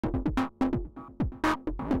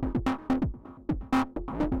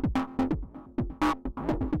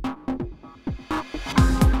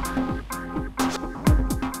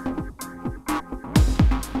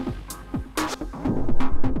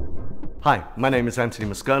Hi, my name is Anthony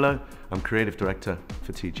Mascolo. I'm Creative Director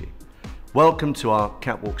for TIGI. Welcome to our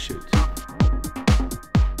Catwalk shoot.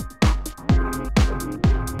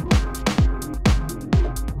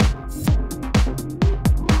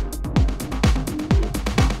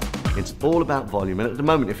 It's all about volume, and at the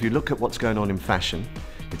moment, if you look at what's going on in fashion,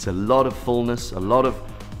 it's a lot of fullness, a lot of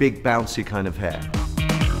big bouncy kind of hair.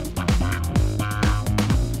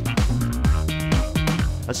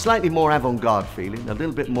 A slightly more avant-garde feeling, a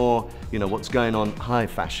little bit more, what's going on high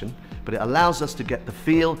fashion, but it allows us to get the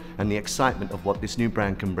feel and the excitement of what this new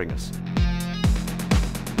brand can bring us.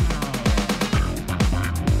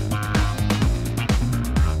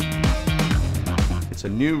 It's a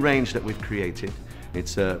new range that we've created.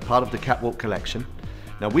 It's a part of the Catwalk collection.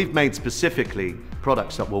 Now, we've made specifically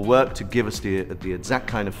products that will work to give us the exact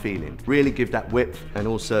kind of feeling, really give that width and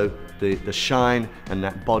also the shine and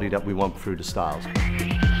that body that we want through the styles.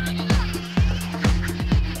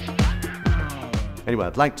 Anyway,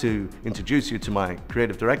 I'd like to introduce you to my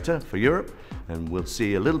creative director for Europe, and we'll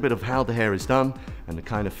see a little bit of how the hair is done and the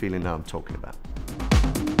kind of feeling that I'm talking about.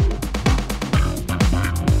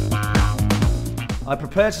 I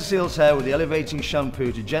prepare Cecile's hair with the elevating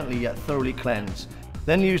shampoo to gently yet thoroughly cleanse.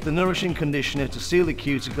 Then use the nourishing conditioner to seal the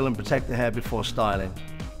cuticle and protect the hair before styling.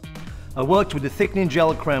 I worked with the thickening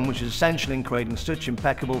gel creme, which is essential in creating such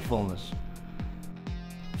impeccable fullness.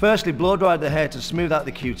 Firstly, blow dry the hair to smooth out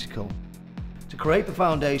the cuticle. To create the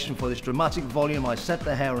foundation for this dramatic volume, I set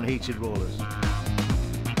the hair on heated rollers.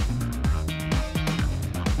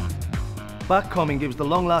 Back combing gives the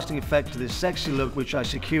long-lasting effect to this sexy look, which I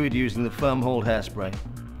secured using the firm hold hairspray.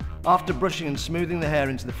 After brushing and smoothing the hair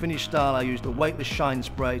into the finished style, I used a weightless shine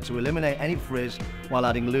spray to eliminate any frizz while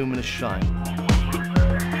adding luminous shine.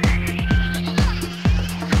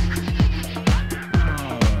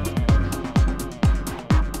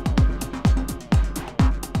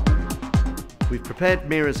 We've prepared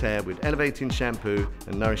Mira's hair with elevating shampoo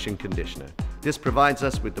and nourishing conditioner. This provides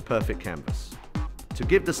us with the perfect canvas. To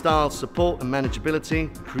give the style support and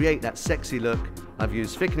manageability, create that sexy look, I've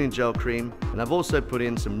used thickening gel cream, and I've also put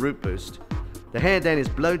in some root boost. The hair then is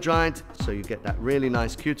blow dried, so you get that really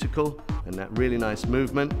nice cuticle and that really nice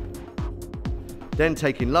movement. Then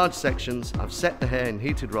taking large sections, I've set the hair in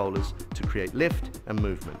heated rollers to create lift and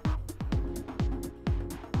movement.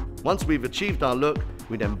 Once we've achieved our look,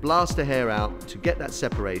 we then blast the hair out to get that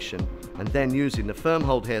separation, and then using the firm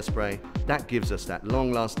hold hairspray, that gives us that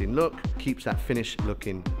long-lasting look, keeps that finish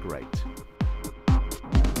looking great.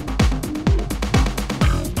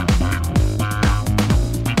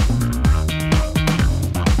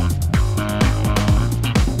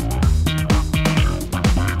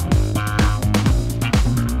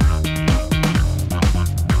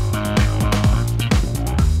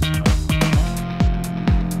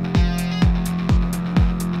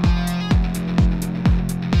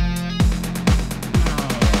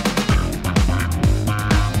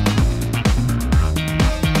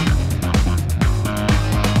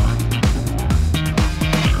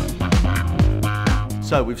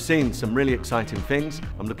 So we've seen some really exciting things.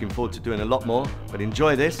 I'm looking forward to doing a lot more, but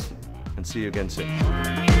enjoy this and see you again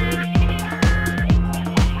soon.